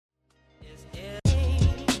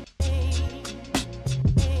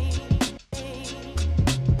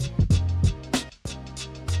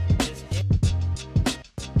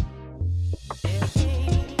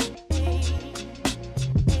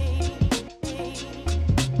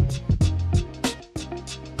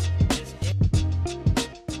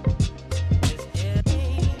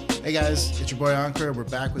Hey guys, it's your boy Ankur. We're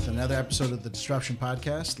back with another episode of the Disruption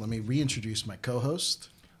Podcast. Let me reintroduce my co-host,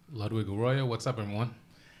 Ludwig Araujo. What's up, everyone?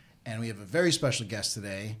 And we have a very special guest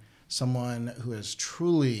today, someone who has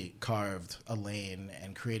truly carved a lane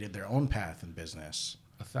and created their own path in business.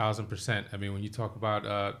 1,000%. I mean, when you talk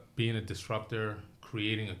about being a disruptor,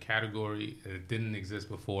 creating a category that didn't exist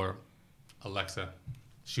before, Alexa,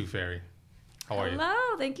 Shoe Fairy. How are you?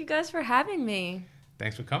 Hello. Thank you guys for having me.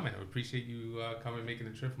 Thanks for coming. I appreciate you coming and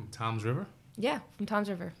making the trip from Tom's River. Yeah, from Tom's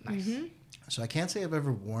River. Nice. Mm-hmm. So I can't say I've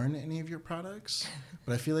ever worn any of your products,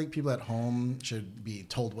 but I feel like people at home should be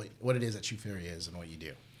told what it is that Shoe Fairy is and what you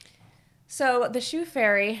do. So the Shoe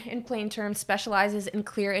Fairy, in plain terms, specializes in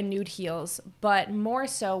clear and nude heels. But more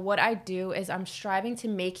so, what I do is I'm striving to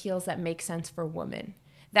make heels that make sense for women.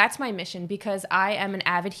 That's my mission because I am an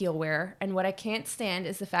avid heel wearer. And what I can't stand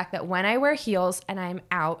is the fact that when I wear heels and I'm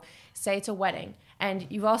out, say it's a wedding, and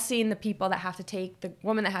you've all seen the people that have to take, the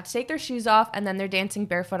women that have to take their shoes off and then they're dancing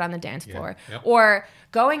barefoot on the dance floor. Yep. Or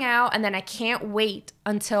going out and then I can't wait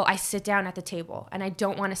until I sit down at the table and I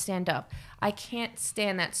don't want to stand up. I can't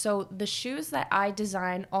stand that. So the shoes that I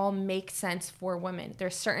design all make sense for women.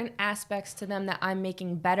 There's certain aspects to them that I'm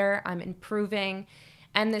making better, I'm improving.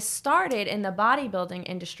 And this started in the bodybuilding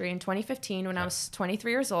industry in 2015 when I was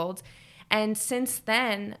 23 years old. And since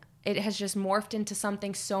then, it has just morphed into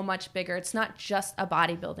something so much bigger. It's not just a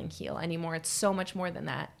bodybuilding heel anymore. It's so much more than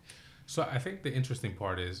that. So I think the interesting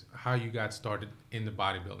part is how you got started in the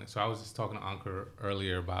bodybuilding. So I was just talking to Ankur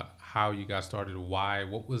earlier about how you got started, why,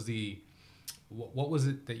 what was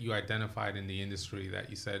it that you identified in the industry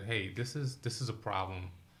that you said, hey, this is a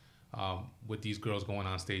problem with these girls going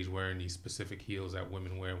on stage wearing these specific heels that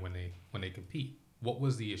women wear when they compete. What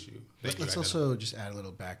was the issue? Let's also just add a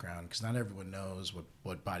little background because not everyone knows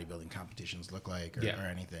what bodybuilding competitions look like or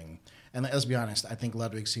anything. And let's be honest, I think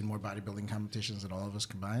Ludwig's seen more bodybuilding competitions than all of us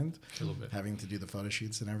combined. A little bit. Having to do the photo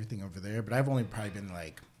shoots and everything over there. But I've only probably been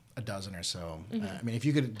like a dozen or so. Mm-hmm. I mean, if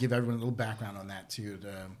you could give everyone a little background on that too.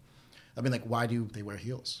 I mean, like, why do they wear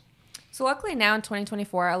heels? So luckily now in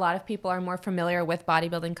 2024, a lot of people are more familiar with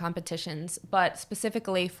bodybuilding competitions, but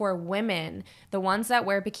specifically for women, the ones that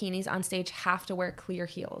wear bikinis on stage have to wear clear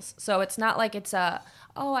heels. So it's not like it's I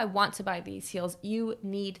want to buy these heels. You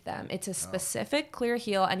need them. It's a specific clear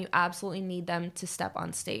heel and you absolutely need them to step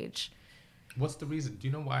on stage. What's the reason? Do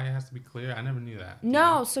you know why it has to be clear? I never knew that.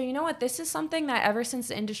 No. So you know what? This is something that ever since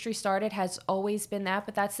the industry started has always been that.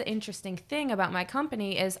 But that's the interesting thing about my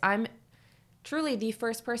company is I'm truly the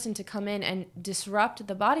first person to come in and disrupt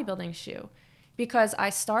the bodybuilding shoe because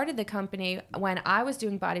I started the company when I was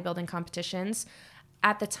doing bodybuilding competitions.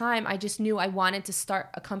 At the time, I just knew I wanted to start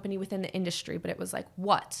a company within the industry, but it was like,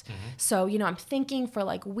 what? Mm-hmm. So, I'm thinking for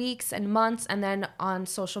like weeks and months. And then on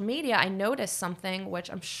social media, I noticed something, which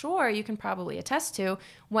I'm sure you can probably attest to.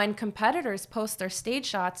 When competitors post their stage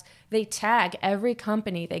shots, they tag every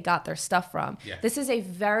company they got their stuff from. Yeah. This is a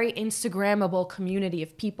very Instagrammable community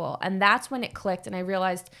of people. And that's when it clicked. And I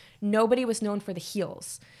realized nobody was known for the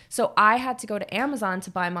heels. So I had to go to Amazon to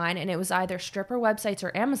buy mine. And it was either stripper websites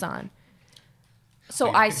or Amazon.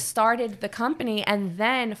 So I started the company, and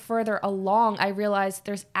then further along, I realized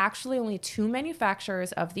there's actually only 2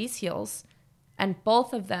 manufacturers of these heels, and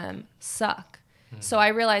both of them suck. So I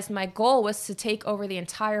realized my goal was to take over the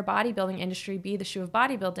entire bodybuilding industry, be the shoe of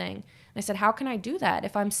bodybuilding. And I said, how can I do that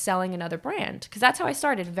if I'm selling another brand? Because that's how I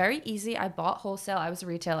started. Very easy. I bought wholesale. I was a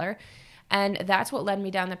retailer. And that's what led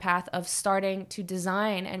me down the path of starting to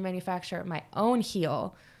design and manufacture my own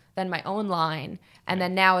heel, then my own line, and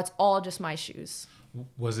then now it's all just my shoes.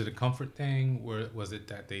 Was it a comfort thing? Or was it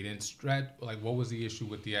that they didn't stretch? Like, what was the issue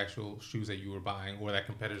with the actual shoes that you were buying or that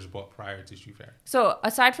competitors bought prior to Shoe Fairy? So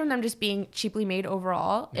aside from them just being cheaply made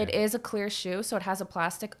overall, it is a clear shoe. So it has a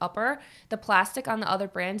plastic upper. The plastic on the other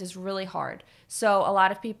brands is really hard. So a lot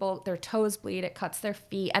of people, their toes bleed. It cuts their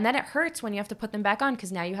feet. And then it hurts when you have to put them back on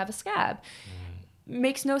because now you have a scab.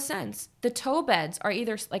 Makes no sense. The toe beds are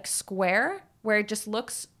either like square, where it just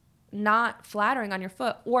looks not flattering on your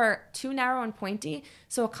foot, or too narrow and pointy.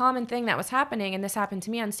 So a common thing that was happening, and this happened to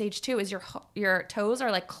me on stage too, is your toes are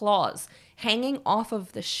like claws hanging off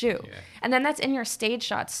of the shoe. Yeah. And then that's in your stage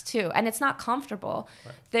shots too. And it's not comfortable.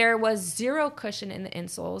 Right. There was zero cushion in the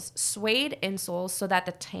insoles, suede insoles, so that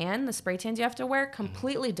the spray tans you have to wear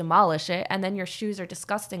completely demolish it. And then your shoes are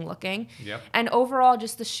disgusting looking. Yep. And overall,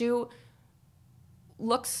 just the shoe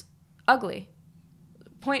looks ugly.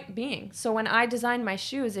 Point being, so when I designed my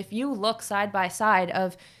shoes, if you look side by side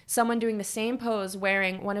of someone doing the same pose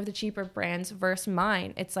wearing one of the cheaper brands versus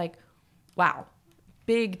mine, it's like, wow,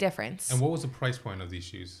 big difference. And what was the price point of these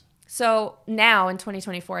shoes? So now in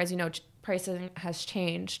 2024, as you know, pricing has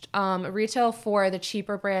changed. Retail for the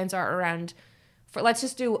cheaper brands are around, let's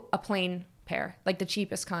just do a plain pair, like the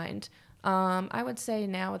cheapest kind. I would say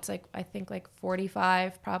now it's like, I think like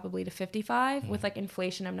 45 probably to 55. With like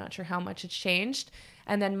inflation, I'm not sure how much it's changed.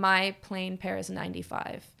 And then my plain pair is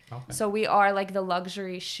 95. Okay. So we are like the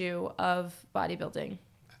luxury shoe of bodybuilding.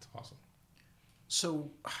 That's awesome.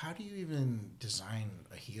 So how do you even design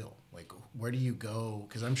a heel? Like, where do you go?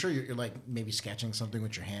 Because I'm sure you're like maybe sketching something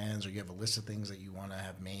with your hands, or you have a list of things that you want to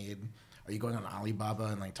have made. Are you going on Alibaba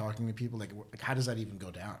and like talking to people? Like how does that even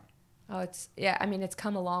go down? Oh, it's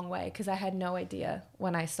come a long way, because I had no idea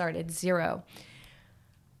when I started, zero.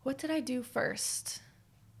 What did I do first?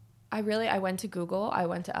 I went to Google. I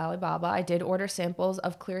went to Alibaba. I did order samples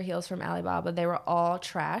of clear heels from Alibaba. They were all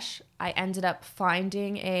trash. I ended up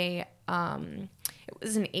finding it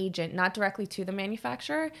was an agent, not directly to the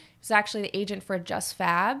manufacturer. It was actually the agent for Just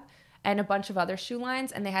Fab and a bunch of other shoe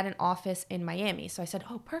lines, and they had an office in Miami. So I said,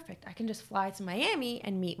 oh, perfect. I can just fly to Miami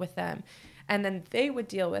and meet with them. And then they would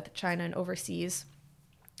deal with China and overseas.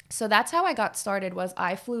 So that's how I got started. Was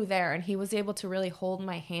I flew there, and he was able to really hold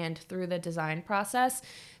my hand through the design process,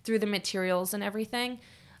 through the materials and everything.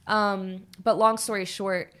 But long story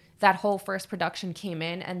short, that whole first production came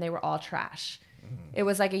in and they were all trash. It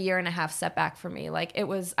was like a 1.5 year setback for me. Like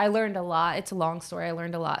I learned a lot. It's a long story. I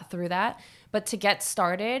learned a lot through that. But to get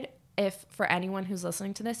started, for anyone who's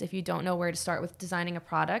listening to this, if you don't know where to start with designing a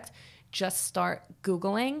product, just start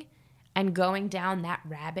Googling and going down that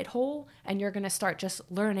rabbit hole, and you're going to start just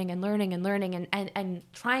learning and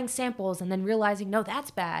trying samples, and then realizing, no,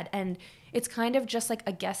 that's bad. And it's kind of just like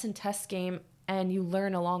a guess and test game, and you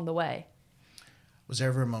learn along the way. Was there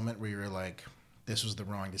ever a moment where you were like, this was the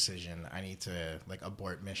wrong decision, I need to like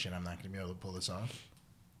abort mission, I'm not going to be able to pull this off?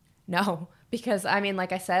 No, because I mean,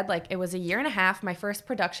 like I said, like it was 1.5 years, my first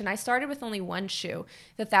production. I started with only one shoe.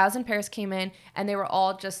 The 1,000 pairs came in, and they were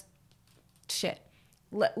all just shit.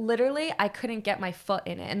 Literally, I couldn't get my foot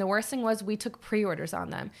in it. And the worst thing was, we took pre-orders on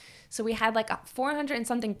them. So we had like 400 and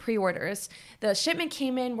something pre-orders. The shipment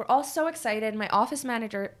came in. We're all so excited. My office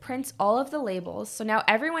manager prints all of the labels. So now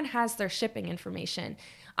everyone has their shipping information.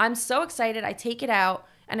 I'm so excited. I take it out,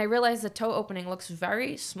 and I realize the toe opening looks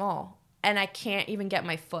very small, and I can't even get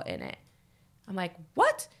my foot in it. I'm like,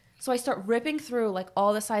 what? So I start ripping through like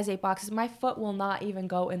all the size 8 boxes. My foot will not even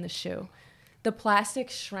go in the shoe. The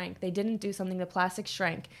plastic shrank. They didn't do something. The plastic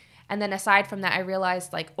shrank. And then aside from that, I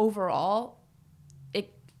realized like overall,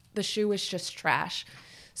 the shoe was just trash.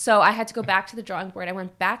 So I had to go back to the drawing board. I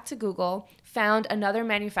went back to Google, found another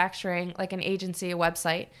manufacturing, like an agency, a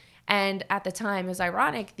website. And at the time, it was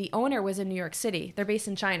ironic, the owner was in New York City. They're based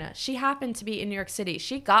in China. She happened to be in New York City.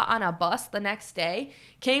 She got on a bus the next day,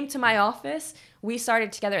 came to my office. We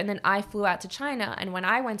started together, and then I flew out to China. And when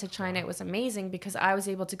I went to China, it was amazing because I was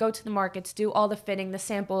able to go to the markets, do all the fitting, the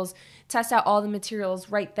samples, test out all the materials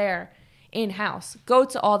right there in-house, go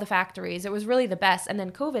to all the factories. It was really the best. And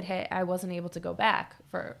then COVID hit. I wasn't able to go back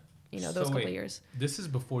for, those couple of years. This is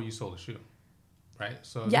before you sold a shoe. Right?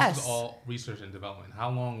 So yes. This is all research and development.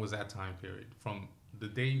 How long was that time period from the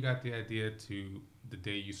day you got the idea to the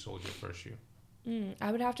day you sold your first shoe?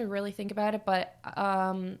 I would have to really think about it, but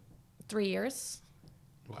 3 years.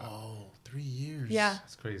 Wow. Oh, 3 years. Yeah.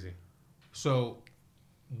 That's crazy. So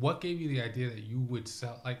what gave you the idea that you would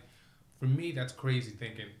sell? Like, for me, that's crazy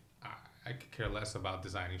thinking I could care less about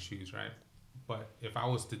designing shoes, right? But if I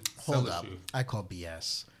was to sell a shoe. I call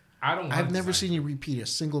BS. I've never seen you repeat a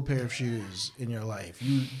single pair of shoes in your life.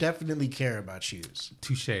 You definitely care about shoes.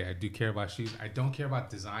 Touche. I do care about shoes. I don't care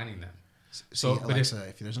about designing them. So, Alexa,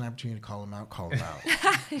 if there's an opportunity to call them out, call them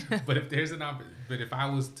out. But if I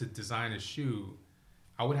was to design a shoe,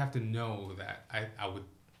 I would have to know that I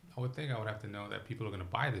would think I would have to know that people are going to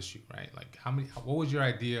buy this shoe, right? Like what was your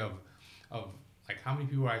idea of like how many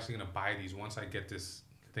people are actually going to buy these once I get this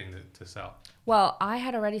thing to sell? Well, I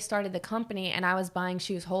had already started the company, and I was buying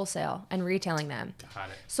shoes wholesale and retailing them. Got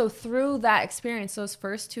it. So through that experience, those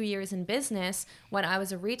first 2 years in business, when I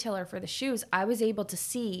was a retailer for the shoes, I was able to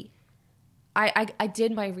see, I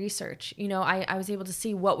did my research. I was able to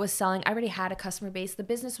see what was selling. I already had a customer base. The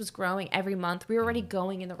business was growing every month. We were already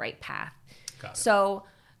going in the right path. Got it. So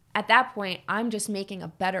at that point, I'm just making a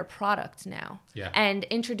better product now. Yeah. And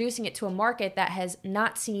introducing it to a market that has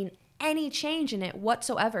not seen any change in it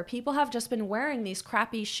whatsoever. People have just been wearing these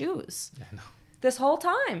crappy shoes this whole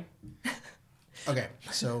time. Okay,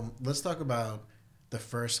 so let's talk about the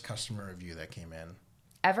first customer review that came in.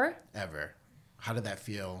 Ever? How did that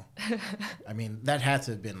feel? I mean, that had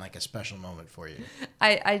to have been like a special moment for you.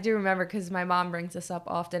 I do remember because my mom brings this up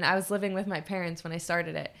often. I was living with my parents when I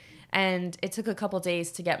started it. And it took a couple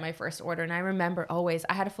days to get my first order. And I remember always,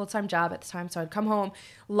 I had a full-time job at the time, so I'd come home,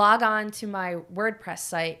 log on to my WordPress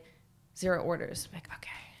site, 0 orders. I'm like, okay.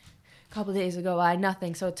 A couple days ago,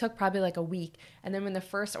 nothing. So it took probably like a week. And then when the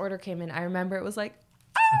first order came in, I remember it was like,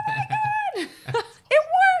 oh my God, it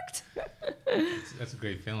worked. That's a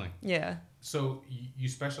great feeling. Yeah. So you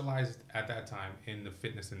specialized at that time in the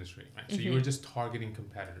fitness industry, right? So you were just targeting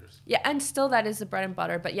competitors. Yeah, and still that is the bread and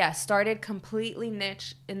butter. But yeah, started completely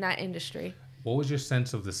niche in that industry. What was your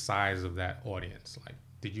sense of the size of that audience? Like,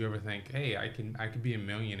 did you ever think, hey, I could be a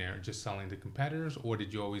millionaire just selling to competitors? Or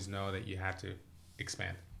did you always know that you had to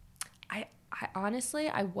expand? I honestly,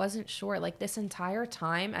 I wasn't sure. Like this entire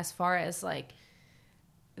time, as far as like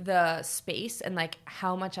the space and like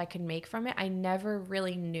how much I could make from it, I never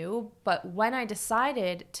really knew. But when I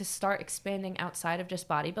decided to start expanding outside of just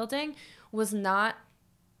bodybuilding, was not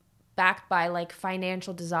backed by like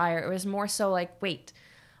financial desire. It was more so like, wait,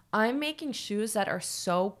 I'm making shoes that are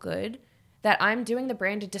so good that I'm doing the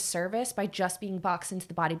brand a disservice by just being boxed into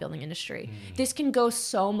the bodybuilding industry. This can go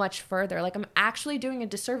so much further. Like I'm actually doing a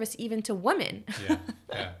disservice even to women.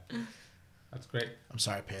 Yeah. That's great. I'm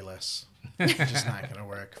sorry, Payless. It's just not going to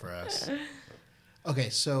work for us. Okay,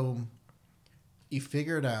 so you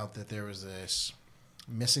figured out that there was this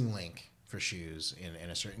missing link for shoes in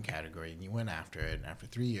a certain category, and you went after it. And after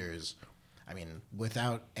 3 years, I mean,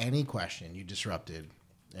 without any question, you disrupted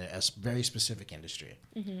a very specific industry.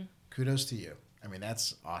 Mm-hmm. Kudos to you. I mean,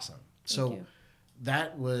 that's awesome. Thank you.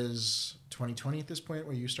 That was 2020 at this point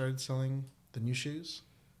where you started selling the new shoes?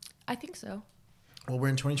 I think so. Well, we're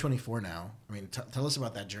in 2024 now. I mean, tell us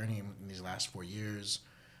about that journey in these last 4 years.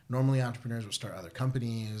 Normally, entrepreneurs will start other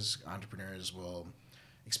companies. Entrepreneurs will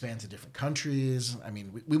expand to different countries. I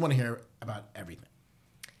mean, we want to hear about everything.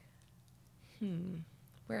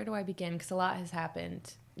 Where do I begin? Because a lot has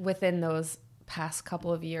happened within those past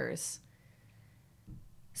couple of years.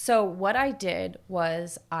 So what I did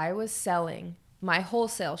was I was selling my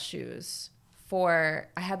wholesale shoes I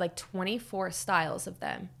had like 24 styles of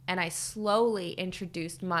them. And I slowly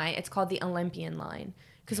introduced it's called the Olympian line.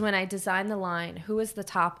 Because when I designed the line, who is the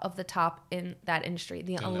top of the top in that industry?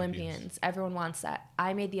 The Olympians. Everyone wants that.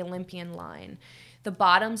 I made the Olympian line. The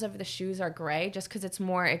bottoms of the shoes are gray just because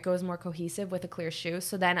it goes more cohesive with a clear shoe.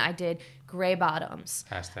 So then I did gray bottoms.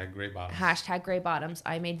 Hashtag gray bottoms. Hashtag gray bottoms.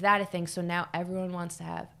 I made that a thing. So now everyone wants to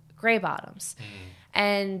have gray bottoms.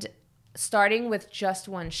 And starting with just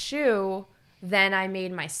one shoe, then I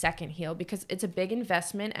made my second heel because it's a big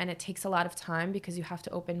investment and it takes a lot of time because you have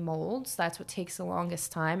to open molds. That's what takes the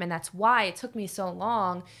longest time. And that's why it took me so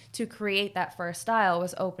long to create that first style,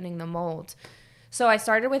 was opening the mold. So I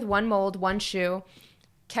started with one mold, one shoe,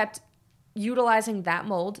 kept utilizing that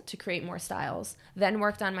mold to create more styles, then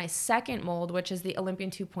worked on my second mold, which is the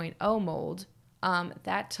Olympian 2.0 mold.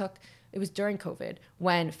 It was during COVID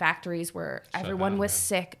when factories everyone was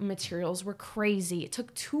sick, materials were crazy. It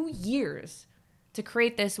took 2 years to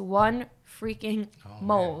create this one freaking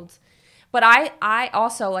mold. Man. But I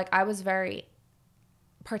also, I was very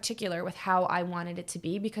particular with how I wanted it to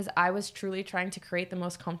be because I was truly trying to create the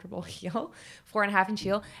most comfortable heel, 4.5-inch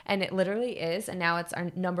heel, and it literally is. And now it's our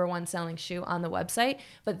 #1 selling shoe on the website.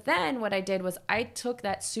 But then what I did was I took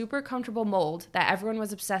that super comfortable mold that everyone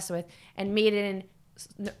was obsessed with and made it in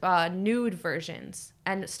nude versions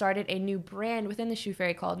and started a new brand within the Shoe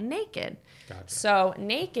Fairy called Naked. Gotcha. So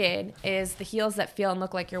Naked is the heels that feel and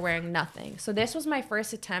look like you're wearing nothing. So this was my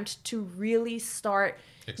first attempt to really start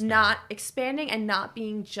not expanding and not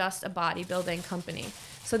being just a bodybuilding company.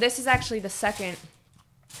 So this is actually the second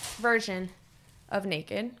version of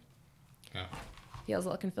Naked. Yeah. Heels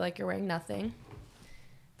that look and feel like you're wearing nothing.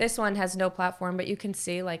 This one has no platform, but you can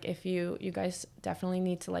see if you guys definitely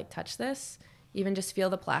need to touch this. Even just feel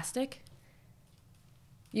the plastic.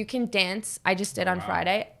 You can dance. I just did on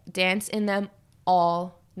Friday. Dance in them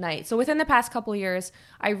all night. So within the past couple of years,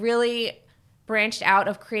 I really branched out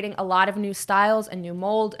of creating a lot of new styles, a new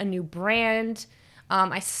mold, a new brand.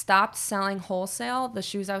 I stopped selling wholesale, the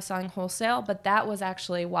shoes I was selling wholesale, but that was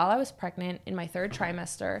actually while I was pregnant in my 3rd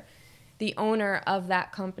trimester. The owner of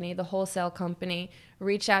that company, the wholesale company,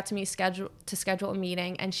 reached out to me to schedule a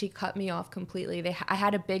meeting, and she cut me off completely. I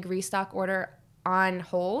had a big restock order on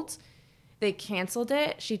hold. They canceled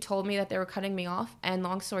it. She told me that they were cutting me off, and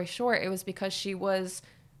long story short, it was because she was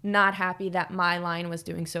not happy that my line was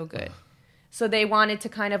doing so good. So they wanted to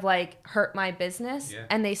kind of hurt my business,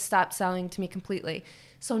 and they stopped selling to me completely.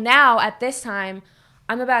 So now at this time,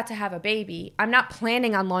 I'm about to have a baby. I'm not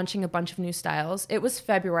planning on launching a bunch of new styles. It was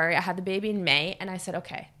February. I had the baby in May, and I said,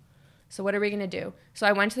 okay, so what are we going to do? So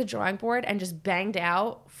I went to the drawing board and just banged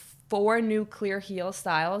out 4 new clear heel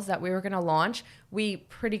styles that we were going to launch. We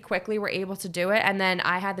pretty quickly were able to do it. And then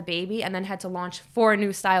I had the baby and then had to launch 4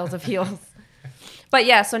 new styles of heels. But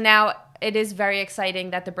yeah, so now it is very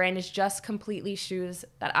exciting that the brand is just completely shoes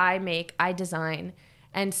that I make, I design.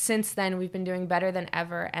 And since then, we've been doing better than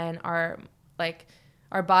ever. And our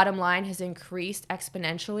bottom line has increased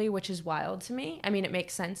exponentially, which is wild to me. I mean, it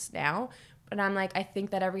makes sense now. But I'm like, I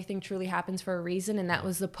think that everything truly happens for a reason. And that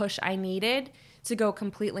was the push I needed to go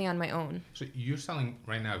completely on my own. So you're selling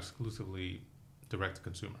right now exclusively direct to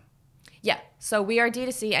consumer? Yeah. So we are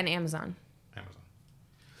D2C and Amazon.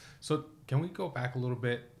 So can we go back a little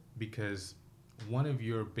bit? Because one of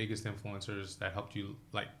your biggest influencers that helped you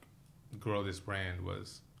like grow this brand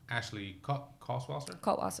was Ashley Kaltwasser?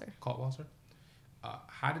 Kaltwasser.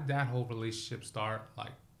 How did that whole relationship start?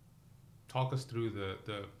 Like, talk us through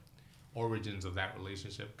the origins of that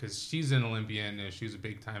relationship, because she's an Olympian and she was a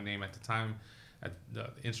big time name at the time. The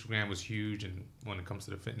Instagram was huge, and when it comes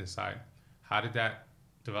to the fitness side, how did that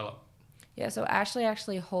develop? Yeah, so Ashley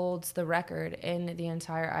actually holds the record in the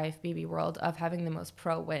entire IFBB world of having the most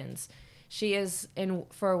pro wins. She is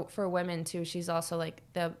for women too. She's also like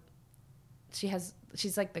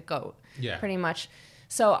she's like the GOAT, pretty much.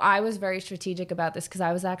 So I was very strategic about this because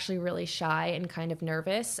I was actually really shy and kind of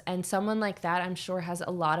nervous. And someone like that, I'm sure, has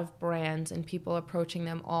a lot of brands and people approaching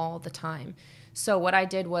them all the time. So what I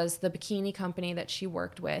did was the bikini company that she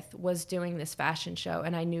worked with was doing this fashion show,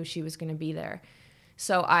 and I knew she was going to be there.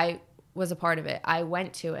 So I was a part of it. I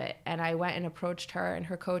went to it, and I went and approached her and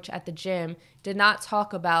her coach at the gym, did not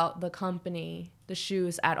talk about the company, the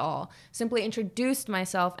shoes at all. Simply introduced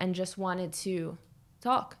myself and just wanted to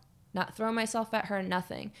talk. Not throw myself at her,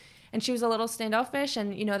 nothing. And she was a little standoffish,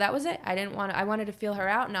 and that was it. I wanted to feel her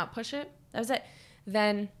out, not push it. That was it.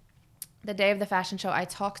 Then the day of the fashion show, I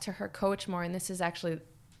talked to her coach more, and this is actually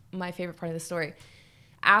my favorite part of the story.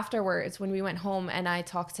 Afterwards, when we went home and I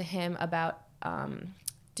talked to him about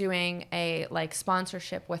doing a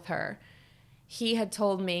sponsorship with her, he had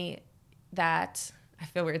told me that, I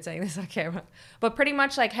feel weird saying this on camera, but pretty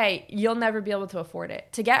much hey, you'll never be able to afford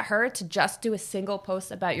it. To get her to just do a single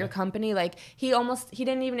post about your company, he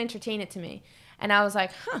didn't even entertain it to me. And I was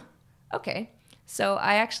like, okay. So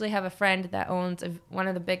I actually have a friend that owns one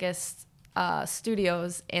of the biggest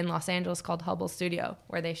studios in Los Angeles called Hubble Studio,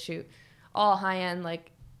 where they shoot all high-end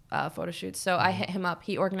photo shoots. So I hit him up.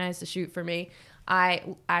 He organized a shoot for me.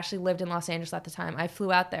 I actually lived in Los Angeles at the time. I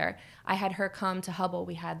flew out there. I had her come to Hubble.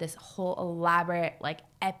 We had this whole elaborate,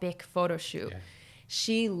 epic photo shoot. Yeah.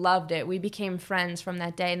 She loved it. We became friends from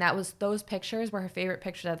that day. And those pictures were her favorite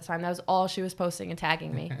pictures at the time. That was all she was posting and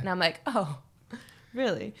tagging me. And I'm like, oh,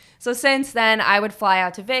 really? So since then, I would fly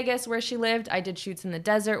out to Vegas where she lived. I did shoots in the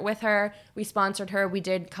desert with her. We sponsored her. We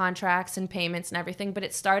did contracts and payments and everything. But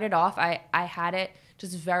it started off, I had it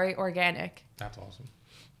just very organic. That's awesome.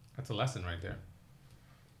 That's a lesson right there.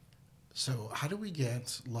 So how do we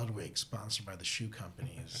get Ludwig sponsored by the shoe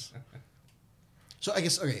companies? So I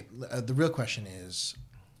guess, okay, the real question is,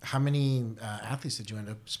 how many athletes did you end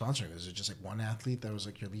up sponsoring? Was it just one athlete that was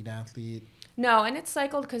your lead athlete? No, and it's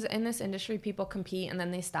cycled because in this industry, people compete and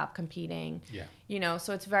then they stop competing. Yeah.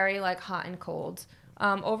 So it's very hot and cold.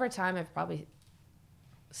 Over time, I've probably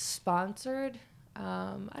sponsored,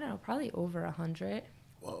 I don't know, probably over 100.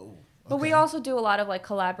 Whoa. But we also do a lot of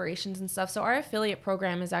collaborations and stuff. So our affiliate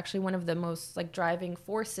program is actually one of the most driving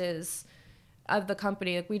forces of the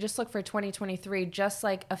company. We just look for 2023, just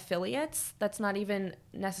affiliates. That's not even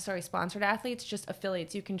necessarily sponsored athletes, just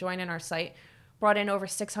affiliates. You can join in our site. Brought in over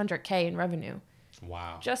 $600K in revenue.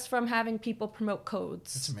 Wow. Just from having people promote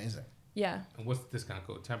codes. That's amazing. Yeah. And what's the discount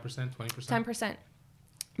code? 10%, 20%? 10%.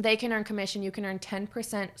 They can earn commission. You can earn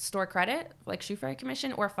 10% store credit, Shoe Fairy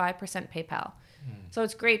commission, or 5% PayPal. So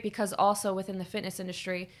it's great because also within the fitness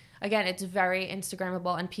industry, again, it's very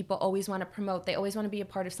Instagrammable and people always want to promote. They always want to be a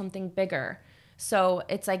part of something bigger. So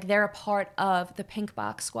it's they're a part of the Pink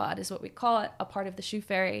Box Squad is what we call it, a part of the Shoe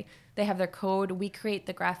Fairy. They have their code. We create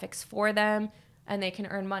the graphics for them and they can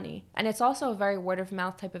earn money. And it's also a very word of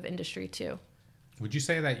mouth type of industry too. Would you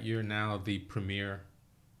say that you're now the premier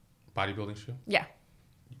bodybuilding shoe? Yeah.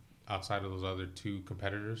 Outside of those other 2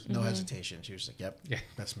 competitors? No hesitation. She was like, yep, yeah,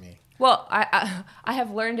 that's me. Well, I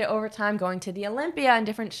have learned it over time going to the Olympia and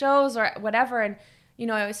different shows or whatever. And,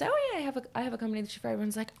 I always say, oh, yeah, I have a company that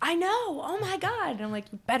everyone's like, I know. Oh, my God. And I'm like,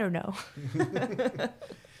 you better know.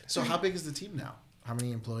 So how big is the team now? How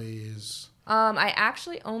many employees? I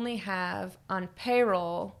actually only have on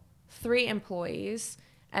payroll 3 employees.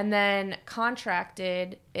 And then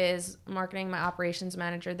contracted is marketing, my operations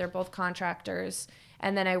manager. They're both contractors.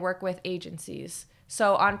 And then I work with agencies.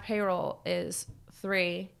 So on payroll is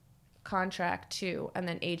 3, contract to, and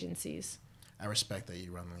then agencies. I respect that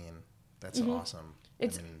you run lean. That's awesome.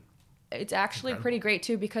 It's actually pretty great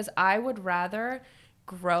too, because I would rather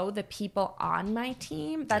grow the people on my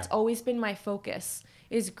team. That's always been my focus,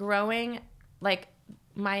 is growing like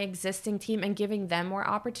my existing team and giving them more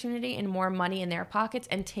opportunity and more money in their pockets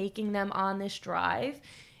and taking them on this drive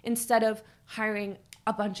instead of hiring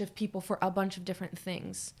a bunch of people for a bunch of different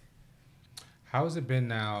things. How has it been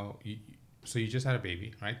now? So you just had a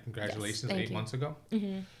baby, right? Congratulations, yes, 8 months ago.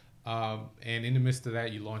 Mm-hmm. And in the midst of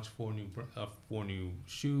that, you launched four new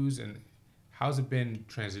shoes. And how's it been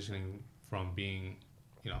transitioning from being,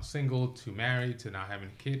 single to married to now having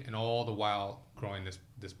a kid, and all the while growing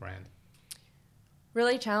this brand?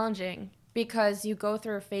 Really challenging, because you go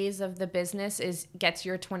through a phase of the business gets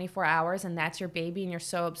your 24 hours and that's your baby and you're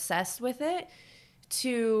so obsessed with it,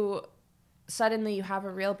 to suddenly you have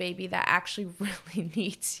a real baby that actually really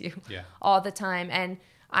needs you all the time. And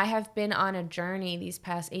I have been on a journey these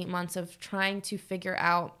past 8 months of trying to figure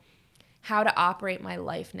out how to operate my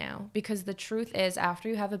life now, because the truth is, after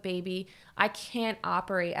you have a baby, I can't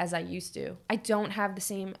operate as I used to. I don't have the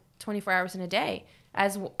same 24 hours in a day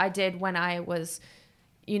as I did when I was,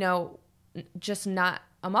 just not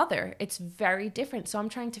a mother. It's very different. So I'm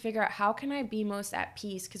trying to figure out, how can I be most at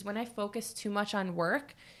peace? Because when I focus too much on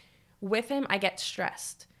work with him, I get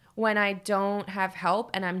stressed. When I don't have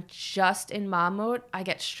help and I'm just in mom mode, I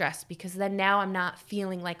get stressed, because then now I'm not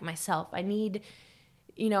feeling like myself. I need,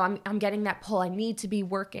 I'm getting that pull. I need to be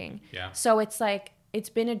working. Yeah. So it's like, it's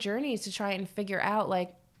been a journey to try and figure out,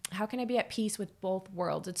 like, how can I be at peace with both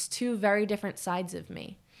worlds? It's two very different sides of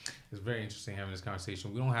me. It's very interesting having this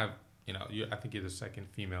conversation. We don't have, I think you're the second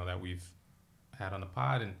female that we've had on the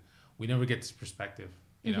pod, and we never get this perspective,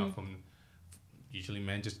 from usually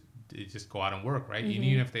men just go out and work, right? Mm-hmm. And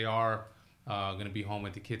even if they are going to be home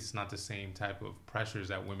with the kids, it's not the same type of pressures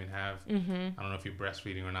that women have. Mm-hmm. I don't know if you're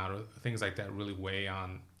breastfeeding or not, or things like that really weigh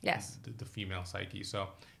on the female psyche. So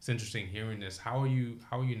it's interesting hearing this. How are you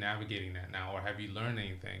navigating that now, or have you learned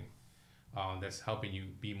anything that's helping you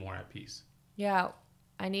be more at peace? Yeah,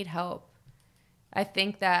 I need help. I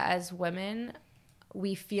think that as women,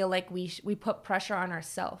 we feel like we put pressure on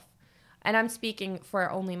ourselves. And I'm speaking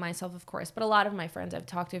for only myself, of course, but a lot of my friends I've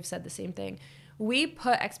talked to have said the same thing. We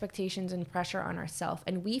put expectations and pressure on ourselves,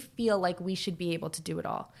 and we feel like we should be able to do it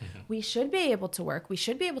all. Mm-hmm. We should be able to work. We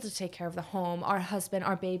should be able to take care of the home, our husband,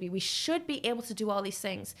 our baby. We should be able to do all these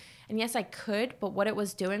things. And yes, I could, but what it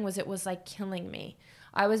was doing was, it was like killing me.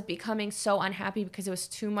 I was becoming so unhappy because it was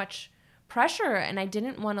too much pressure, and I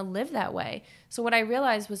didn't want to live that way. So what I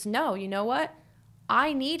realized was, no, you know what?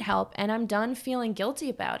 I need help, and I'm done feeling guilty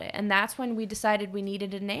about it. And that's when we decided we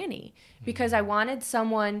needed a nanny, because I wanted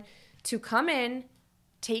someone to come in,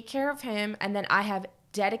 take care of him, and then I have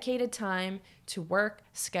dedicated time to work,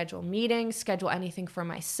 schedule meetings, schedule anything for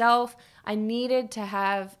myself. I needed to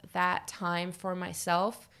have that time for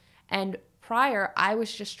myself. And prior, I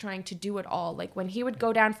was just trying to do it all. Like, when he would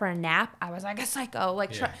go down for a nap, I was like a psycho.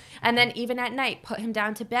 And then even at night, put him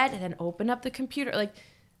down to bed and then open up the computer. Like,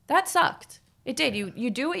 that sucked. It did. You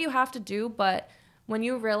do what you have to do, but when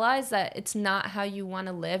you realize that it's not how you want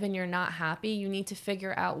to live and you're not happy, you need to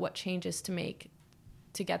figure out what changes to make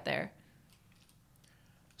to get there.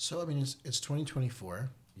 So, it's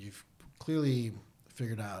 2024. You've clearly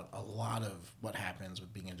figured out a lot of what happens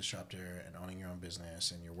with being a disruptor and owning your own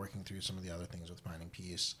business, and you're working through some of the other things with finding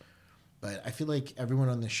peace. But I feel like everyone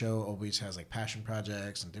on the show always has like passion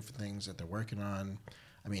projects and different things that they're working on.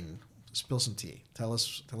 Spill some tea. Tell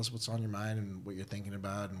us what's on your mind and what you're thinking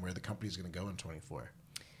about and where the company's going to go in 24.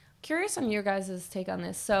 Curious on your guys' take on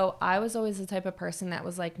this. So I was always the type of person that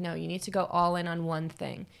was like, no, you need to go all in on one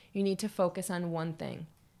thing. You need to focus on one thing.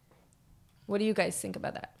 What do you guys think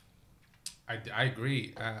about that? I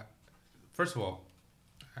agree. First of all,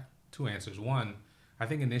 two answers. One, I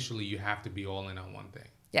think initially you have to be all in on one thing.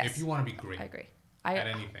 Yes. If you want to be great. I agree. At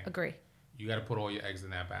anything. Agree. You got to put all your eggs in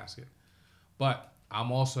that basket. But I'm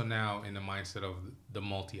also now in the mindset of the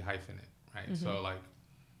multi-hyphenate, right? Mm-hmm. So like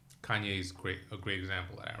Kanye's a great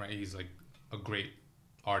example of that, right? He's like a great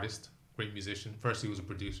artist, great musician. First he was a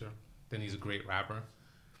producer, then he's a great rapper.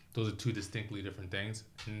 Those are two distinctly different things.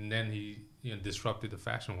 And then he disrupted the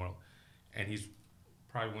fashion world, and he's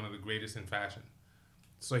probably one of the greatest in fashion.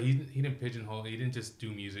 So he didn't pigeonhole, he didn't just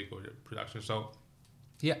do music or production. So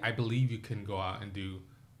yeah, I believe you can go out and do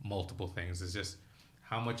multiple things. It's just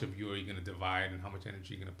how much of you are you going to divide and how much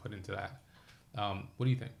energy you're going to put into that? What do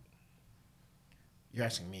you think? You're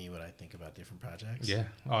asking me what I think about different projects? Yeah.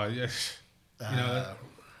 Oh, yeah. I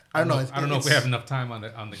don't know. I don't know if we have enough time on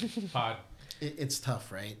the pod. It's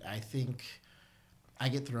tough, right? I think I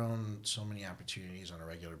get thrown so many opportunities on a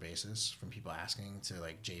regular basis from people asking to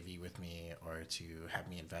like JV with me or to have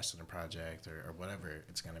me invest in a project or whatever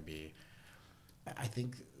it's going to be. I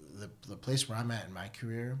think the place where I'm at in my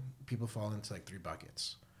career, people fall into like 3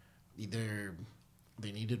 buckets. Either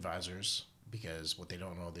they need advisors because what they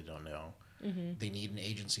don't know, they don't know. Mm-hmm. They need an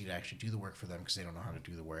agency to actually do the work for them because they don't know how to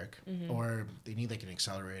do the work. Mm-hmm. Or they need like an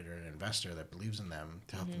accelerator, an investor that believes in them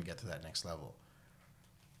to help them get to that next level.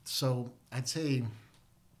 So I'd say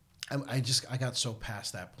I got so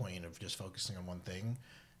past that point of just focusing on one thing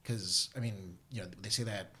because, I mean, you know, they say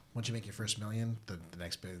that once you make your first million, the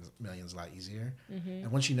next million's a lot easier. Mm-hmm.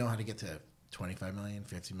 And once you know how to get to 25 million,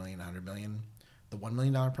 50 million, 100 million, the $1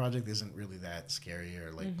 million project isn't really that scary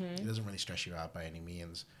or like it doesn't really stress you out by any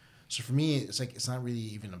means. So for me, it's like it's not really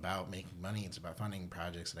even about making money. It's about finding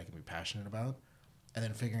projects that I can be passionate about and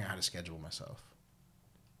then figuring out how to schedule myself.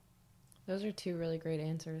 Those are 2 really great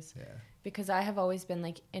answers. Yeah. Because I have always been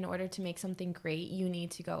like, in order to make something great, you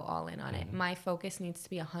need to go all in on it. My focus needs to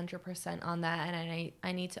be 100% on that, and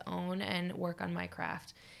I need to own and work on my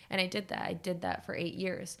craft. And I did that. I did that for 8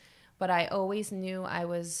 years. But I always knew I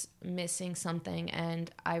was missing something,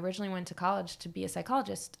 and I originally went to college to be a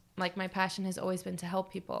psychologist. Like, my passion has always been to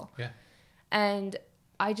help people. Yeah. And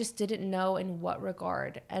I just didn't know in what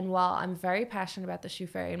regard. And while I'm very passionate about the Shoe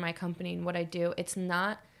Fairy and my company and what I do, it's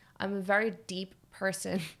not... I'm a very deep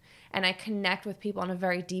person and I connect with people on a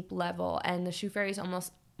very deep level, and the Shoe Fairy is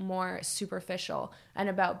almost more superficial and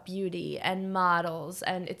about beauty and models,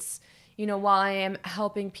 and it's, you know, while I am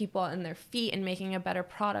helping people in their feet and making a better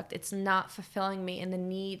product, it's not fulfilling me in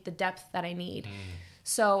the depth that I need.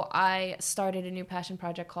 So I started a new passion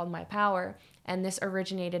project called My Power, and this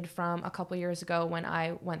originated from a couple years ago when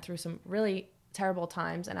I went through some really terrible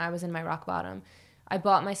times and I was in my rock bottom. I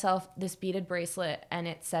bought myself this beaded bracelet and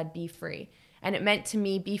it said be free. And it meant to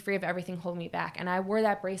me, be free of everything holding me back. And I wore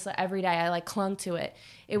that bracelet every day. I like clung to it.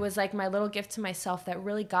 It was like my little gift to myself that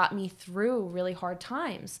really got me through really hard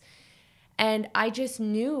times. And I just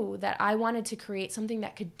knew that I wanted to create something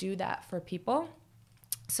that could do that for people.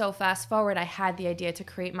 So fast forward, I had the idea to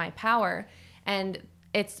create My Power, and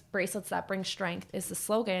it's bracelets that bring strength is the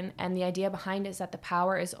slogan. And the idea behind it is that the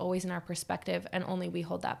power is always in our perspective and only we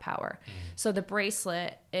hold that power. So the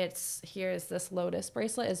bracelet, here's this lotus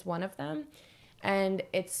bracelet is one of them. And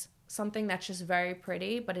it's something that's just very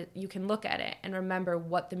pretty, but you can look at it and remember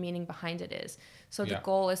what the meaning behind it is. So the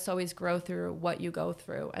goal is to always grow through what you go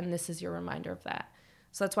through. And this is your reminder of that.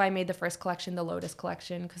 So that's why I made the first collection, the Lotus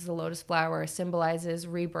Collection, because the lotus flower symbolizes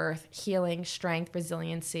rebirth, healing, strength,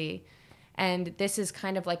 resiliency. And this is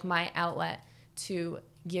kind of like my outlet to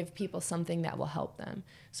give people something that will help them.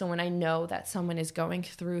 So when I know that someone is going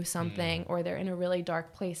through something or they're in a really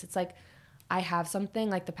dark place, it's like I have something,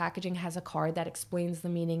 like the packaging has a card that explains the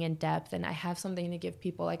meaning in depth, and I have something to give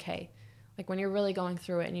people like, hey, like when you're really going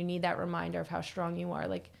through it and you need that reminder of how strong you are,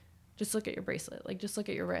 like just look at your bracelet, like just look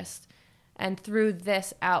at your wrist. And through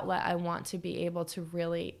this outlet, I want to be able to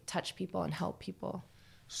really touch people and help people.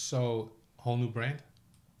 So, whole new brand?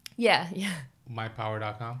 Yeah.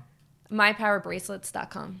 MyPower.com?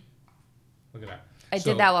 MyPowerBracelets.com. Look at that. I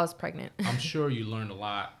did that while I was pregnant. I'm sure you learned a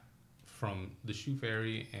lot from the Shoe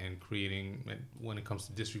Fairy and creating, when it comes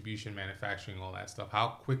to distribution, manufacturing, all that stuff. How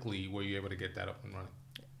quickly were you able to get that up and running?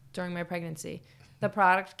 During my pregnancy. The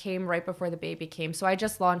product came right before the baby came. So I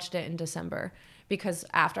just launched it in December because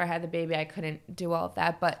after I had the baby, I couldn't do all of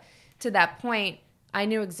that. But to that point, I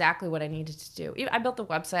knew exactly what I needed to do. I built the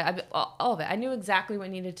website, all of it. I knew exactly what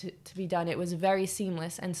needed to be done. It was very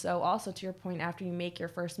seamless. And so also to your point, after you make your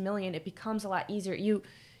first million, it becomes a lot easier.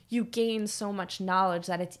 You gain so much knowledge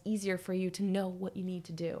that it's easier for you to know what you need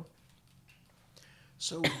to do.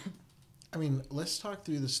 So, I mean, let's talk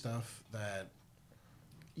through the stuff that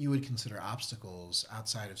you would consider obstacles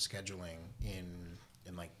outside of scheduling in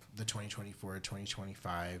like the 2024,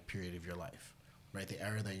 2025 period of your life, right? The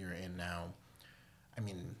era that you're in now. I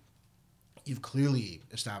mean, you've clearly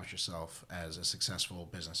established yourself as a successful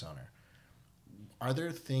business owner. Are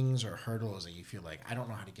there things or hurdles that you feel like, I don't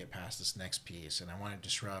know how to get past this next piece and I want to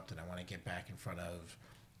disrupt and I want to get back in front of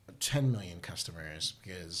 10 million customers?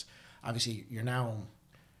 Because obviously you're now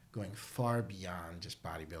going far beyond just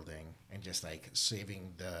bodybuilding and just like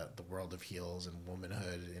saving the world of heels and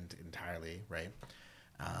womanhood entirely, right?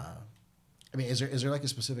 I mean, is there like a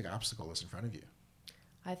specific obstacle that's in front of you?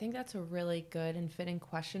 I think that's a really good and fitting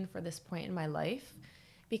question for this point in my life,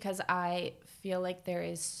 because I feel like there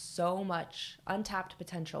is so much untapped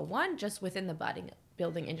potential. One, just within the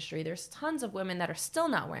bodybuilding industry, there's tons of women that are still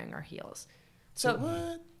not wearing our heels. So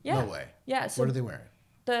what? Yeah. No way. Yeah. So what are they wearing?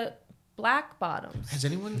 black bottoms. Has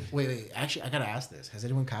anyone? Wait. Actually, I gotta ask this. Has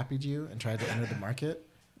anyone copied you and tried to enter the market?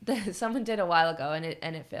 Someone did a while ago, and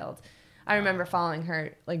it failed. I remember following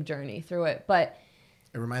her like journey through it, but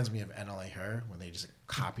it reminds me of NLA Her when they just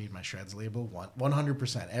copied my Shreds label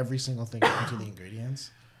 100%, every single thing into the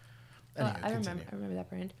ingredients. Anyway, I remember that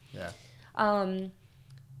brand. Yeah.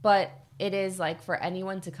 But it is like for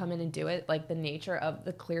anyone to come in and do it, like the nature of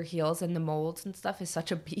the clear heels and the molds and stuff is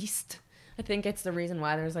such a beast. I think it's the reason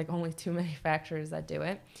why there's like only 2 manufacturers that do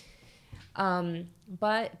it.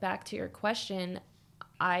 But back to your question,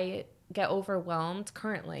 I get overwhelmed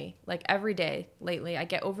currently, like every day lately. I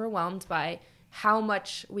get overwhelmed by how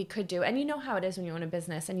much we could do. And you know how it is when you own a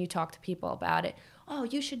business and you talk to people about it. Oh,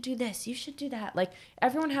 you should do this. You should do that. Like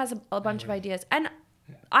everyone has a bunch of ideas. And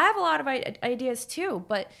I have a lot of ideas too.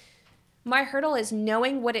 But my hurdle is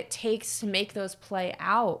knowing what it takes to make those play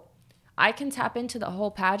out. I can tap into the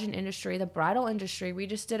whole pageant industry, the bridal industry. We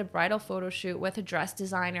just did a bridal photo shoot with a dress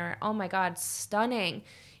designer. Oh my God, stunning.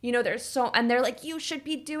 You know, and they're like, you should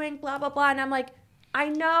be doing blah, blah, blah. And I'm like, I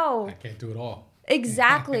know. I can't do it all.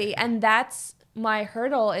 Exactly. And that's my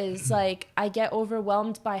hurdle is like, I get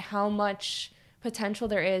overwhelmed by how much potential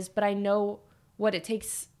there is, but I know what it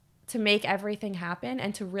takes to make everything happen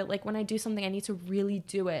and to really, like when I do something, I need to really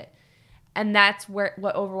do it. And that's what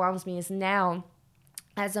overwhelms me is now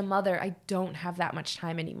as a mother, I don't have that much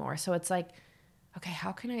time anymore. So it's like, okay,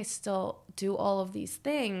 how can I still do all of these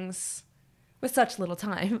things with such little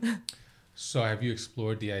time? So have you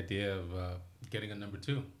explored the idea of getting a number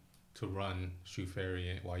 2 to run Shoe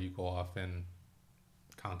Fairy while you go off and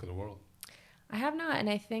conquer the world? I have not, and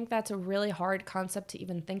I think that's a really hard concept to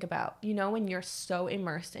even think about. You know, when you're so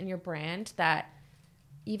immersed in your brand that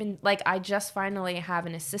even, like, I just finally have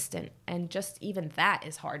an assistant, and just even that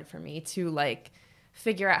is hard for me to, like,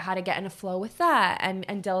 figure out how to get in a flow with that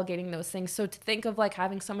and delegating those things. So to think of, like,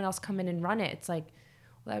 having someone else come in and run it, it's like,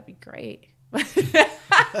 well, that'd be great.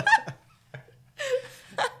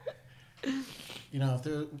 You know,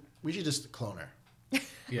 we should just clone her.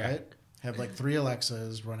 Yeah. Right? Have like 3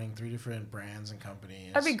 Alexas running 3 different brands and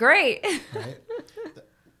companies. That'd be great. Right?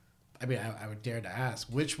 I mean, I would dare to ask,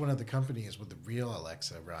 which one of the companies would the real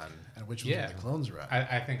Alexa run and which one would the clones run?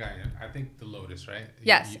 I think the Lotus, right?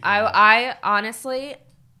 Yes. I honestly,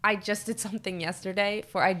 I just did something yesterday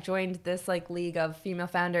I joined this like league of female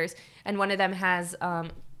founders, and one of them has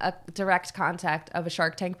a direct contact of a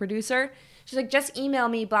Shark Tank producer. She's like, just email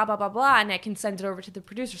me, blah, blah, blah, blah, and I can send it over to the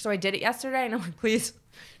producer. So I did it yesterday, and I'm like, please,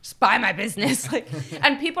 just buy my business. Like,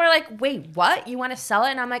 and people are like, wait, what? You want to sell it?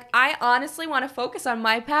 And I'm like, I honestly want to focus on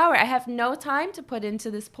my power. I have no time to put into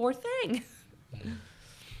this poor thing.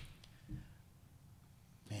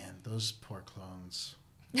 Man, those poor clones.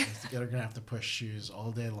 They're going to have to push shoes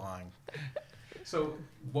all day long. So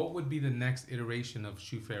what would be the next iteration of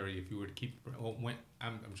Shoe Fairy if you were to keep,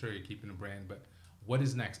 I'm sure you're keeping the brand, but what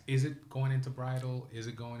is next? Is it going into bridal? Is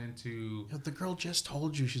it going into... You know, the girl just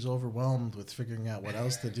told you she's overwhelmed with figuring out what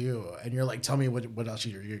else to do. And you're like, tell me what else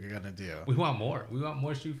you're going to do. We want more. We want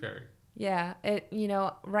more Shoe Fairy. Yeah.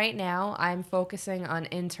 Right now I'm focusing on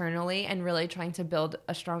internally and really trying to build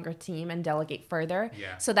a stronger team and delegate further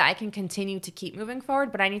so that I can continue to keep moving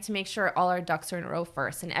forward. But I need to make sure all our ducks are in a row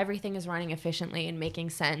first and everything is running efficiently and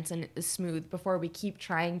making sense and is smooth before we keep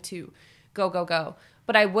trying to go.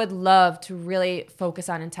 But I would love to really focus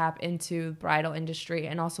on and tap into the bridal industry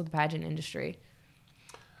and also the pageant industry.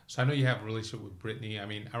 So I know you have a relationship with Brittany. I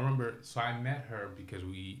mean, I remember, so I met her because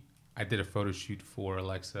I did a photo shoot for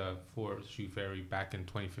Alexa for Shoe Fairy back in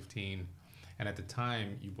 2015. And at the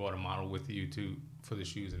time, you brought a model with you for the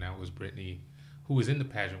shoes, and that was Brittany, who was in the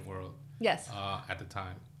pageant world. Yes. At the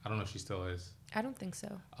time. I don't know if she still is. I don't think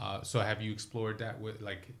so. So have you explored that with,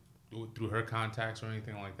 like, through her contacts or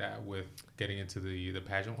anything like that with getting into the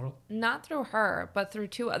pageant world? Not through her, but through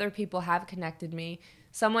 2 other people have connected me.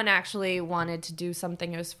 Someone actually wanted to do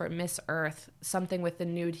something. It was for Miss Earth, something with the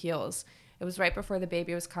nude heels. It was right before the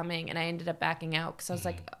baby was coming, and I ended up backing out because I was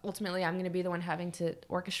like, ultimately, I'm going to be the one having to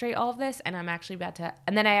orchestrate all of this, and I'm actually about to...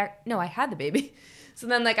 And then I had the baby. So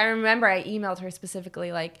then, like, I remember I emailed her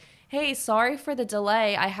specifically, like, hey, sorry for the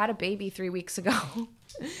delay. I had a baby 3 weeks ago.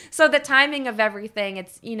 So the timing of everything,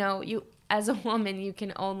 it's, you as a woman, you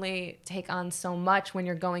can only take on so much when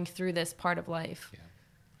you're going through this part of life. Yeah.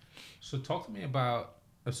 So talk to me about...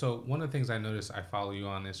 So one of the things I noticed, I follow you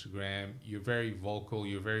on Instagram. You're very vocal.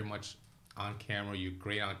 You're very much on camera. You're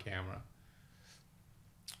great on camera.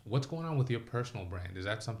 What's going on with your personal brand? Is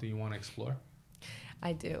that something you want to explore?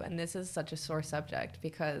 I do. And this is such a sore subject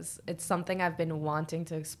because it's something I've been wanting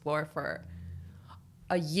to explore for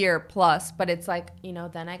a year plus. But it's like,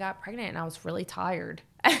 then I got pregnant and I was really tired.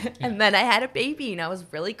 And then I had a baby and I was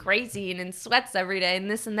really crazy and in sweats every day and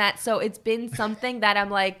this and that. So it's been something that I'm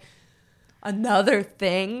like, another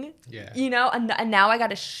thing, and now I got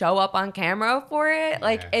to show up on camera for it.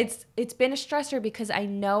 Like it's been a stressor because I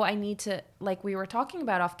know I need to, like we were talking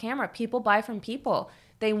about off camera, people buy from people.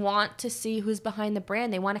 They want to see who's behind the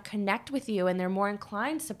brand. They want to connect with you and they're more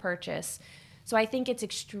inclined to purchase. So I think it's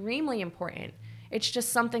extremely important. It's just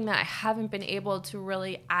something that I haven't been able to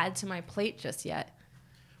really add to my plate just yet.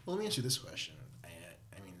 Well, let me ask you this question.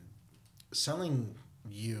 I mean, selling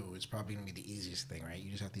you is probably going to be the easiest thing, right?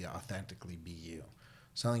 You just have to authentically be you.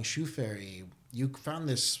 Selling Shoe Fairy, you found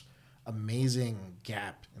this amazing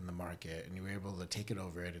gap in the market and you were able to take it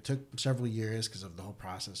over it. It took several years because of the whole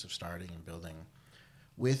process of starting and building.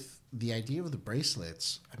 With the idea of the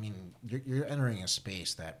bracelets, I mean, you're entering a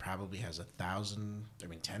space that probably has 10,000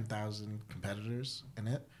 competitors in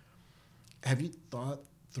it. Have you thought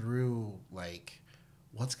through, like,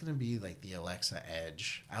 what's going to be, like, the Alexa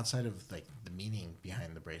edge outside of, like, the meaning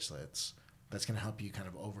behind the bracelets that's going to help you kind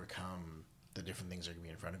of overcome the different things that are going to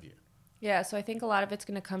be in front of you? Yeah, so I think a lot of it's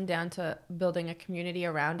going to come down to building a community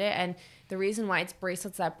around it. And the reason why it's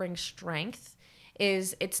bracelets that bring strength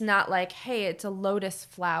is it's not like, hey, it's a lotus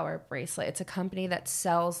flower bracelet. It's a company that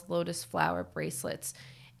sells lotus flower bracelets.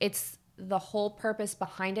 It's the whole purpose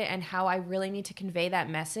behind it and how I really need to convey that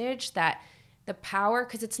message, that the power,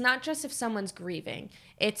 because it's not just if someone's grieving.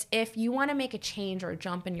 It's if you want to make a change or a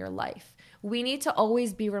jump in your life. We need to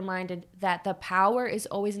always be reminded that the power is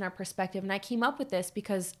always in our perspective. And I came up with this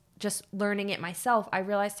because just learning it myself, I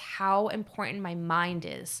realized how important my mind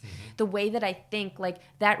is. Mm-hmm. The way that I think, like,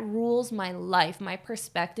 that rules my life. My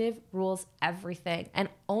perspective rules everything. And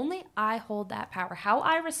only I hold that power. How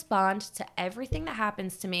I respond to everything that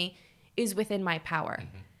happens to me is within my power.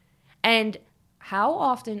 Mm-hmm. And how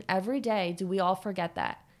often every day do we all forget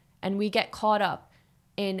that? And we get caught up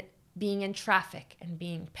in being in traffic and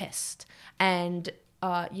being pissed and,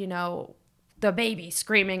 the baby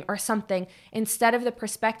screaming or something, instead of the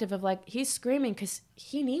perspective of, like, he's screaming because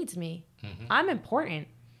he needs me. Mm-hmm. I'm important.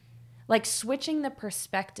 Like, switching the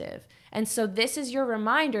perspective. And so this is your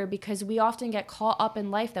reminder, because we often get caught up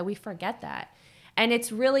in life that we forget that. And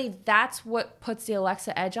it's really, that's what puts the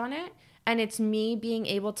Alexa edge on it. And it's me being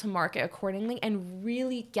able to market accordingly and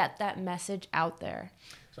really get that message out there.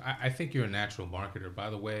 So I think you're a natural marketer.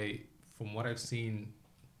 By the way, from what I've seen,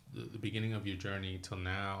 the beginning of your journey till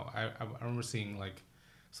now, I remember seeing, like,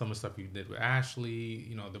 some of the stuff you did with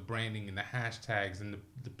Ashley, the branding and the hashtags and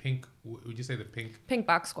the pink, would you say the pink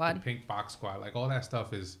box squad? The pink box squad, like, all that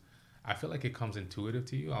stuff is, I feel like it comes intuitive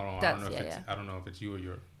to you. I don't know if it's you or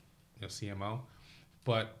your CMO,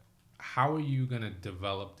 but how are you going to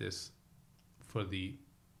develop this for the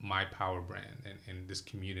My Power brand and this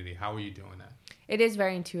community? How are you doing that? It is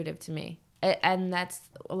very intuitive to me. And that's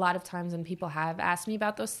a lot of times when people have asked me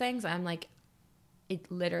about those things, I'm like,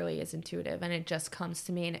 it literally is intuitive and it just comes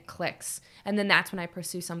to me and it clicks. And then that's when I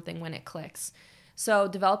pursue something, when it clicks. So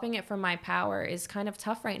developing it for My Power is kind of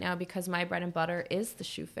tough right now because my bread and butter is the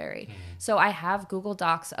Shoe Fairy. Mm-hmm. So I have Google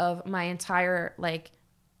Docs of my entire, like,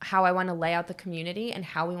 how I want to lay out the community and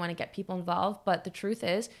how we want to get people involved. But the truth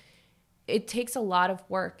is, it takes a lot of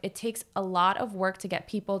work. It takes a lot of work to get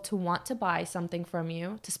people to want to buy something from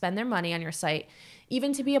you, to spend their money on your site,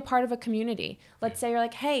 even to be a part of a community. Let's say you're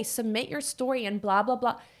like, hey, submit your story and blah, blah,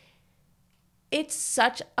 blah. It's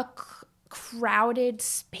such a crowded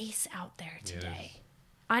space out there today.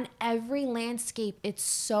 On every landscape, it's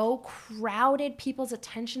so crowded. People's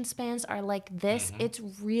attention spans are like this. Mm-hmm. It's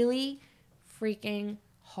really freaking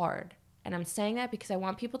hard. And I'm saying that because I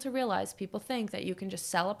want people to realize, people think that you can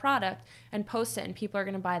just sell a product and post it and people are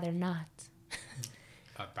going to buy. They're not.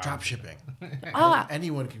 Drop shipping. Oh,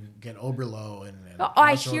 anyone can get Oberlo and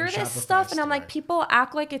I hear this stuff and I'm like, people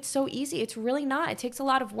act like it's so easy. It's really not. It takes a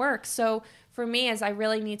lot of work. So for me, as I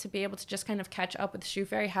really need to be able to just kind of catch up with Shoe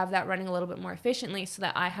Fairy, have that running a little bit more efficiently so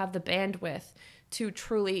that I have the bandwidth to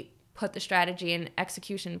truly put the strategy and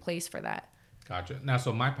execution in place for that. Gotcha. Now,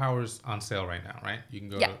 so My Power's on sale right now, right? You can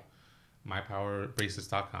go to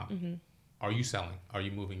mypowerbracelets.com. Mm-hmm. Are you selling? Are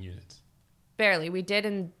you moving units? Barely. We did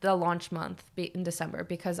in the launch month in December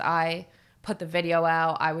because I put the video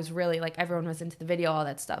out. I was really, like, everyone was into the video, all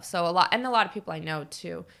that stuff. So a lot of people I know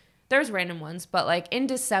too. There's random ones, but, like, in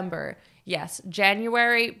December, yes.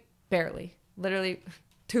 January, barely. Literally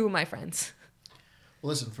 2 of my friends. Well,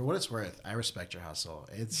 listen, for what it's worth, I respect your hustle.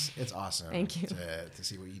 It's awesome. Thank you. To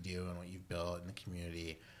see what you do and what you've built in the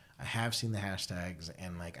community. I have seen the hashtags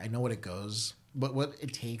and, like, I know what it goes, but what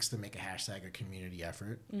it takes to make a hashtag a community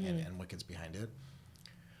effort and what gets behind it.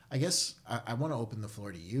 I guess I want to open the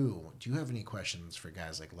floor to you. Do you have any questions for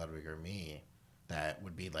guys like Ludwig or me that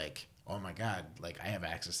would be like, oh my God, like I have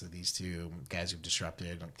access to these two guys who've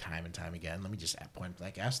disrupted like, time and time again. Let me just at point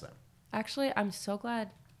blank ask them. Actually, I'm so glad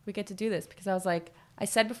we get to do this because I was like, I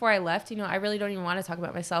said before I left, I really don't even want to talk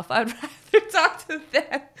about myself. I would rather talk to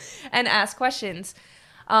them and ask questions.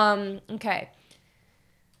 Okay.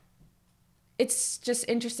 It's just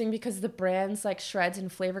interesting because the brands like Shreds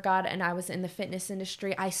and Flavor God, and I was in the fitness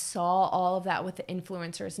industry, I saw all of that with the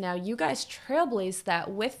influencers. Now, you guys trailblazed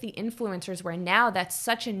that with the influencers where now that's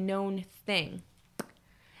such a known thing.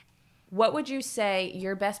 What would you say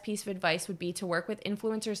your best piece of advice would be to work with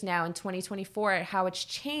influencers now in 2024, how it's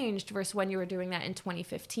changed versus when you were doing that in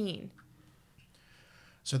 2015?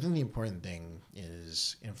 So I think the important thing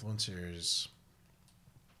is influencers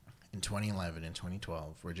in 2011 and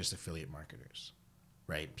 2012 were just affiliate marketers,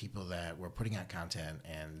 right? People that were putting out content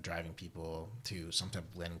and driving people to some type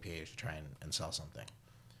of landing page to try and sell something.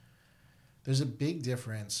 There's a big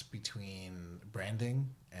difference between branding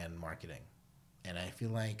and marketing. And I feel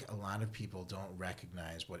like a lot of people don't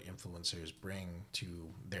recognize what influencers bring to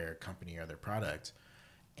their company or their product.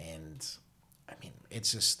 And I mean,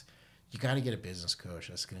 it's just, you got to get a business coach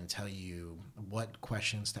that's going to tell you what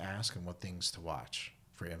questions to ask and what things to watch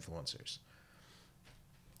for influencers.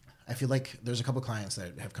 I feel like there's a couple clients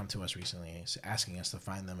that have come to us recently asking us to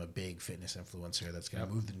find them a big fitness influencer that's going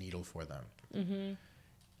to move the needle for them. Mm-hmm.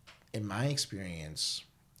 In my experience,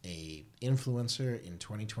 a influencer in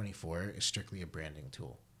 2024 is strictly a branding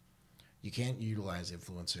tool. You can't utilize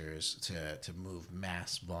influencers to move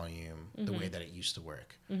mass volume the way that it used to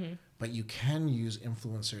work. Mm-hmm. But you can use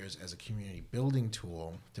influencers as a community building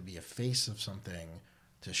tool to be a face of something,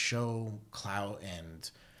 to show clout and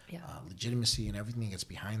legitimacy and everything that's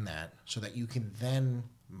behind that, so that you can then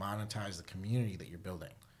monetize the community that you're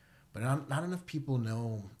building. But not enough people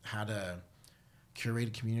know how to curate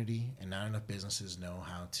a community, and not enough businesses know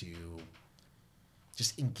how to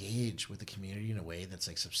just engage with the community in a way that's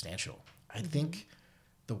like substantial. I think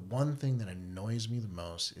the one thing that annoys me the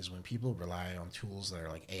most is when people rely on tools that are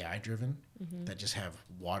like AI driven, that just have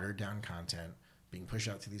watered down content being pushed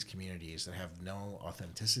out to these communities that have no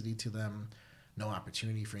authenticity to them, no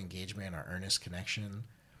opportunity for engagement or earnest connection.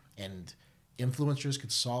 And influencers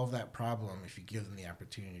could solve that problem if you give them the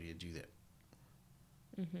opportunity to do that.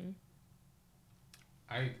 Mm-hmm.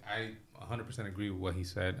 I 100% agree with what he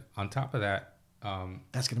said. On top of that,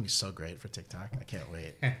 that's going to be so great for TikTok. I can't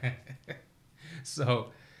wait. So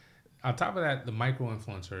on top of that, the micro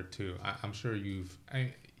influencer too, I'm sure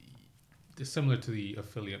similar to the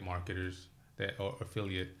affiliate marketers or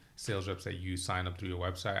affiliate sales reps that you sign up through your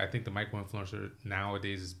website. I think the micro influencer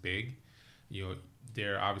nowadays is big.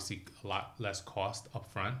 They're obviously a lot less cost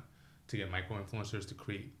upfront to get micro influencers to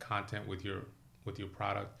create content with your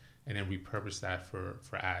product and then repurpose that for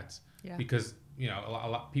ads. Yeah. Because a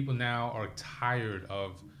lot of people now are tired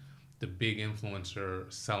of the big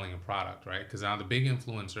influencer selling a product, right? Because now the big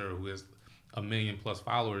influencer who has 1 million plus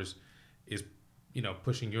followers is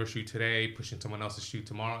pushing your shoe today, pushing someone else's shoe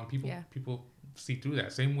tomorrow, and people see through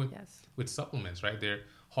that. Same with supplements, right? They're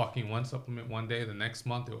hawking one supplement one day, the next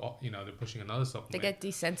month they're pushing another supplement. They get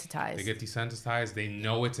desensitized. They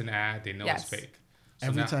know it's an ad. They know it's fake. So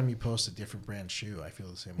every time you post a different brand shoe, I feel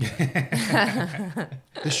the same way.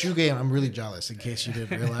 The shoe game, I'm really jealous, in case you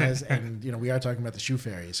didn't realize. And, we are talking about the shoe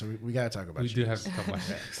fairy, so we got to talk about shoes. We do have to talk about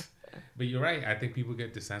that. But you're right. I think people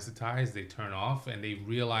get desensitized. They turn off, and they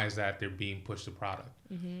realize that they're being pushed a product.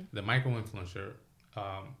 Mm-hmm. The micro-influencer,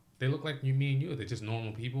 they look like me and you. They're just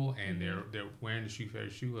normal people, and they're wearing the shoe fairy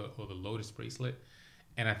shoe or the Lotus bracelet.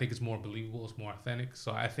 And I think it's more believable. It's more authentic.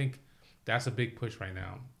 So I think that's a big push right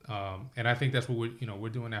now, and I think that's what we're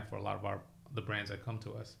doing that for a lot of the brands that come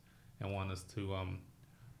to us and want us to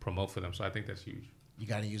promote for them. So I think that's huge. You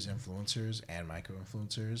got to use influencers and micro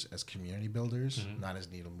influencers as community builders, not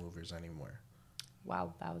as needle movers anymore.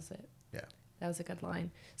 Wow, that was it. Yeah, that was a good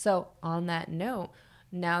line. So on that note,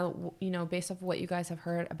 now based off what you guys have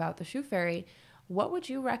heard about the shoe fairy, what would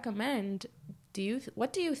you recommend?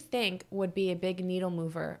 What do you think would be a big needle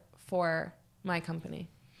mover for my company?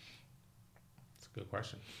 Good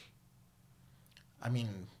question. I mean,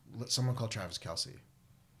 someone called Travis Kelce,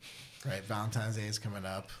 right? Valentine's Day is coming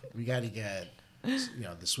up. We got to get, the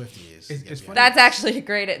Swifties. It's funny. That's actually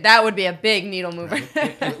great. That would be a big needle mover.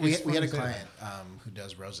 Right? We had a client who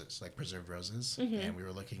does roses, like preserved roses, and we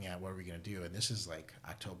were looking at what are we going to do, and this is like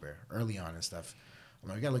October, early on and stuff. I'm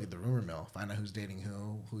like, we got to look at the rumor mill, find out who's dating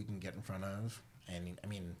who we can get in front of, and I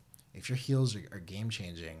mean, if your heels are game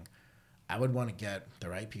changing, I would want to get the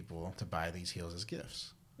right people to buy these heels as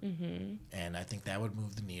gifts. Mm-hmm. And I think that would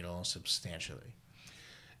move the needle substantially.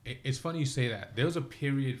 It's funny you say that. There was a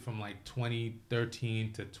period from like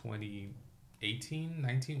 2013 to 20 18,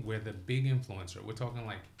 19, where the big influencer, we're talking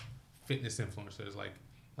like fitness influencers, like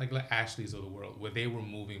Ashley's of the world, where they were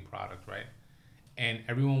moving product, right? And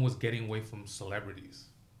everyone was getting away from celebrities.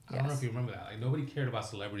 I don't know if you remember that. Like, nobody cared about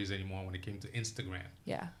celebrities anymore when it came to Instagram.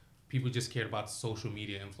 Yeah. People just cared about social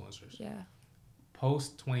media influencers. Yeah.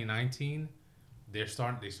 Post 2019, they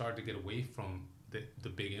started to get away from the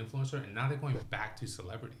big influencer, and now they're going back to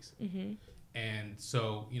celebrities. Mm-hmm. And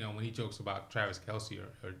so, you know, when he jokes about Travis Kelce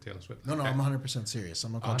or Taylor Swift. No, I'm 100% serious.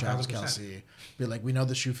 I'm going to call Travis 100%. Kelce. Be like, we know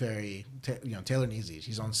the shoe fairy. Taylor needs these.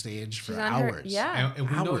 He's on stage for hours. Yeah. And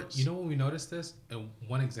we hours. know when we noticed this,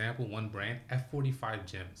 one example, one brand, F45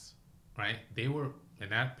 gyms, right? They were, in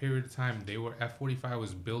that period of time, F45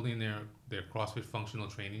 was building their CrossFit functional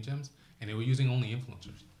training gyms, and they were using only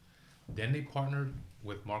influencers. Then they partnered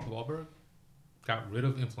with Mark Wahlberg, got rid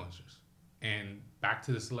of influencers, and back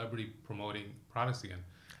to the celebrity promoting products again.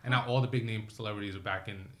 And now all the big name celebrities are back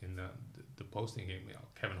in the posting game. You know,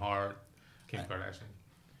 Kevin Hart, Kim Kardashian.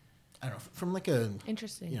 I don't know, from like a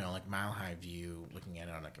interesting, like mile high view, looking at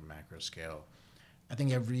it on like a macro scale. I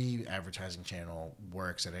think every advertising channel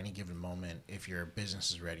works at any given moment if your business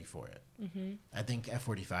is ready for it. Mm-hmm. I think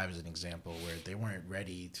F45 is an example where they weren't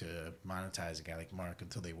ready to monetize a guy like Mark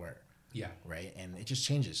until they were. Yeah. Right, and it just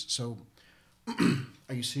changes. So,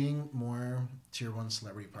 are you seeing more tier 1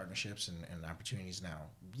 celebrity partnerships and opportunities now?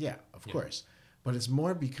 Yeah, of course. But it's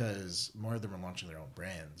more because more of them are launching their own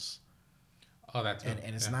brands. Oh, that's and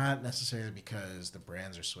it's not necessarily because the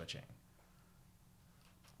brands are switching.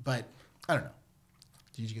 But I don't know.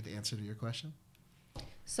 Did you get the answer to your question?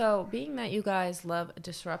 So, being that you guys love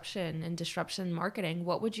disruption and disruption marketing,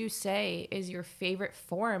 what would you say is your favorite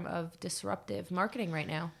form of disruptive marketing right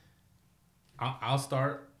now? I'll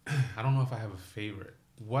start. I don't know if I have a favorite.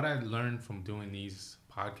 What I learned from doing these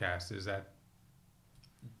podcasts is that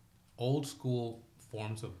old school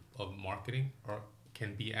forms of marketing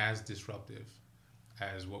can be as disruptive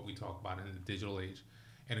as what we talk about in the digital age.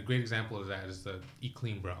 And a great example of that is the Eat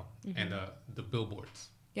Clean Bro and the billboards.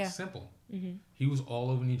 Yeah. Simple. Mm-hmm. He was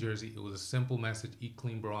all over New Jersey. It was a simple message, Eat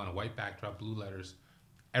Clean Bro, on a white backdrop, blue letters.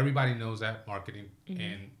 Everybody knows that marketing,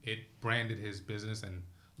 and it branded his business, and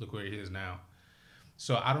look where he is now.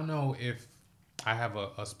 So I don't know if I have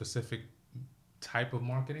a specific type of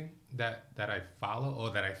marketing that I follow or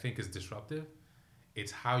that I think is disruptive.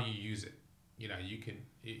 It's how you use it. You know,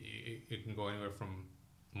 it can go anywhere from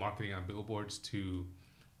marketing on billboards to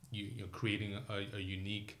you creating a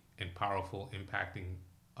unique and powerful impacting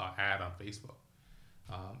ad on Facebook.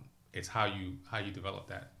 It's how you develop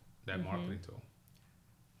that marketing tool.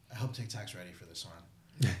 I hope TikTok's ready for this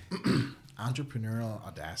one. Entrepreneurial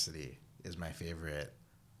audacity is my favorite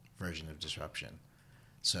version of disruption.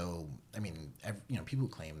 So, I mean, people who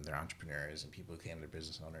claim they're entrepreneurs and people who claim they're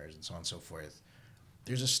business owners and so on and so forth,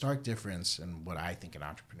 there's a stark difference in what I think an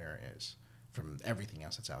entrepreneur is from everything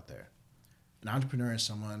else that's out there. An entrepreneur is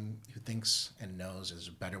someone who thinks and knows there's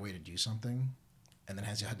a better way to do something and then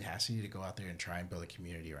has the audacity to go out there and try and build a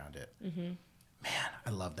community around it. Mm-hmm. Man, I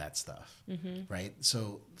love that stuff, right?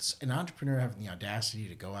 So an entrepreneur having the audacity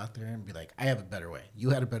to go out there and be like, I have a better way. You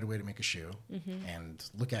had a better way to make a shoe, and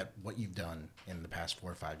look at what you've done in the past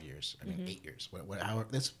 4 or 5 years. I mean, 8 years.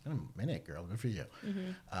 That's been a minute, girl. Good for you.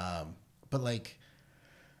 But like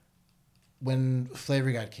when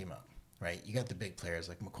Flavor God came up, right? You got the big players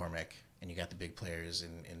like McCormick, and you got the big players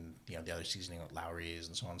in the other seasoning with Lowry's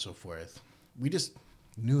and so on and so forth. We just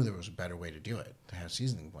knew there was a better way to do it, to have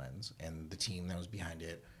seasoning blends, and the team that was behind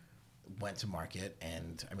it went to market.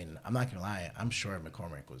 And I mean, I'm not gonna lie, I'm sure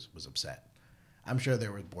McCormick was upset. I'm sure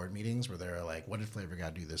there were board meetings where they were like, what did Flavor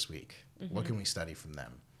God do this week? What can we study from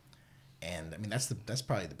them? And I mean, that's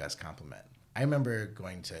probably the best compliment. I remember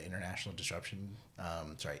going to international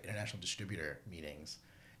distributor meetings,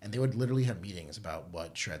 and they would literally have meetings about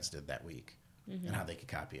what Shreds did that week and how they could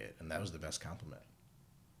copy it, and that was the best compliment.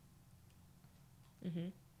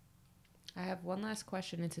 I have one last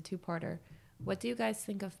question. It's a 2-parter. What do you guys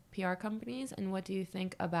think of PR companies, and what do you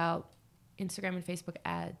think about Instagram and Facebook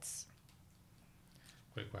ads?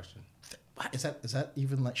 Great question. Is that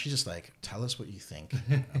even like, she's just like, tell us what you think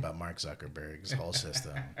about Mark Zuckerberg's whole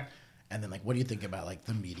system, and then like, what do you think about like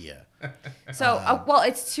the media? So, well,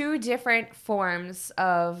 it's 2 different forms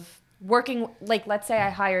of working. Like, let's say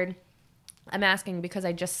I'm asking because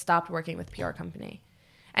I just stopped working with PR company.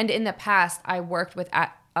 And in the past, I worked with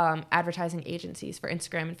advertising agencies for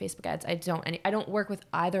Instagram and Facebook ads. I don't work with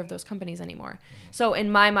either of those companies anymore. So in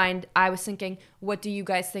my mind, I was thinking, what do you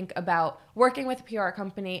guys think about working with a PR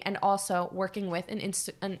company and also working with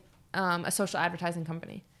a social advertising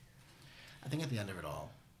company? I think at the end of it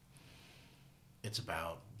all, it's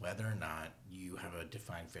about whether or not you have a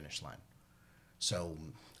defined finish line. So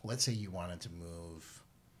let's say you wanted to move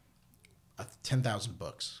 10,000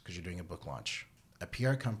 books because you're doing a book launch. A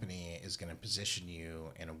PR company is going to position you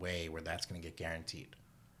in a way where that's going to get guaranteed.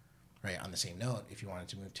 Right. On the same note, if you wanted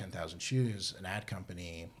to move 10,000 shoes, an ad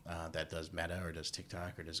company that does Meta or does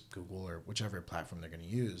TikTok or does Google or whichever platform they're going to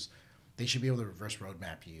use, they should be able to reverse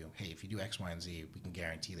roadmap you. Hey, if you do X, Y, and Z, we can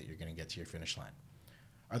guarantee that you're going to get to your finish line.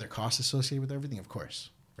 Are there costs associated with everything? Of course.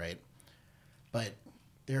 Right. But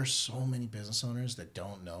there are so many business owners that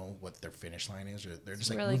don't know what their finish line is, or they're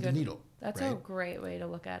just really move good. the needle. That's right? a great way to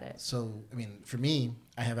look at it. So, I mean, for me,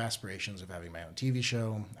 I have aspirations of having my own TV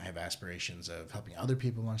show. I have aspirations of helping other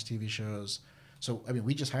people launch TV shows. So, I mean,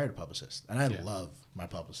 we just hired a publicist, and I love my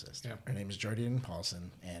publicist. Yeah. Her name is Jordan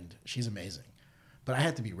Paulson, and she's amazing. But I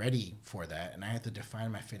had to be ready for that, and I had to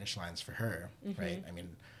define my finish lines for her, right? I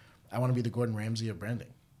mean, I want to be the Gordon Ramsay of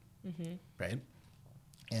branding, right?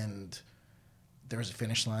 And there was a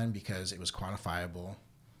finish line because it was quantifiable,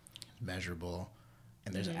 measurable,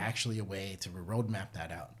 and there's actually a way to roadmap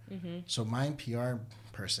that out. So my PR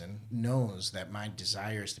person knows that my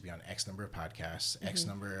desire is to be on X number of podcasts, X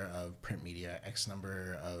number of print media, X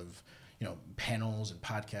number of, panels and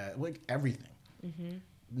podcasts, like everything.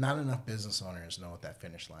 Not enough business owners know what that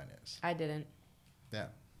finish line is. I didn't. Yeah.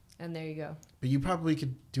 And there you go. But you probably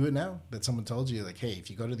could do it now that someone told you, like, hey, if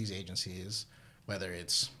you go to these agencies, whether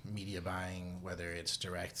it's media buying, whether it's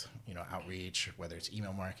direct, outreach, whether it's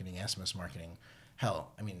email marketing, SMS marketing,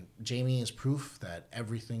 hell, I mean, Jamie is proof that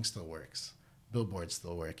everything still works. Billboards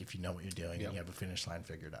still work if you know what you're doing and you have a finish line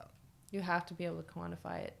figured out. You have to be able to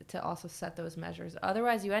quantify it to also set those measures.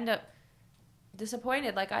 Otherwise, you end up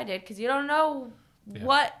disappointed like I did because you don't know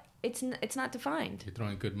what it's not defined. You're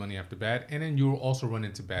throwing good money after bad, and then you also run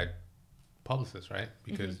into bad publicists, right?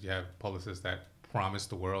 Because you have publicists that promise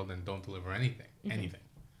the world and don't deliver anything, and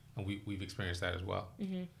we've experienced that as well.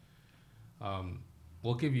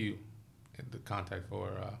 We'll give you the contact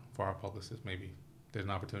for our publicist. Maybe there's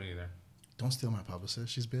an opportunity there. Don't steal my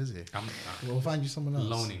publicist. She's busy. We'll find you someone else.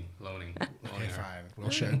 Loaning. Okay, fine. We'll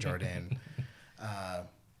share Jordan.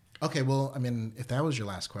 Okay, well, I mean, if that was your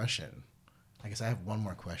last question, I guess I have one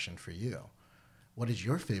more question for you. What is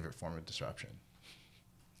your favorite form of disruption?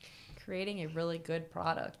 Creating a really good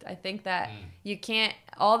product. I think that you can't,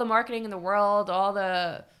 all the marketing in the world, all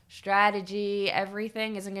the strategy,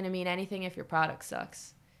 everything isn't going to mean anything if your product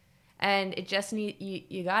sucks. And it just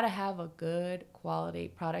you got to have a good quality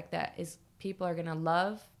product that people are going to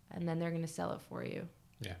love, and then they're going to sell it for you.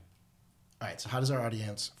 Yeah. All right. So how does our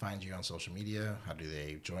audience find you on social media? How do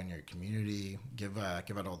they join your community? Give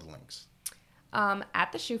out all the links.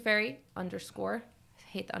 At the Shoe Fairy _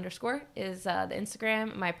 hate the underscore is the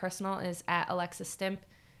Instagram. My personal is at Alexa Stimp.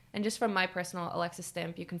 And just from my personal Alexa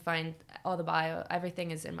Stimp, you can find all the bio.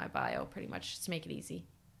 Everything is in my bio pretty much, just to make it easy.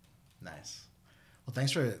 Nice. Well,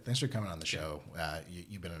 thanks for coming on the show.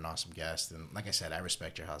 You've been an awesome guest, and like I said, I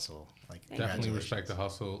respect your hustle. Definitely respect the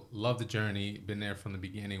hustle. Love the journey. Been there from the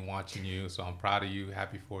beginning, watching you. So I'm proud of you.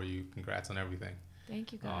 Happy for you. Congrats on everything.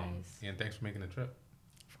 Thank you, guys. And thanks for making the trip.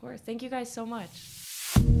 Of course. Thank you guys so much.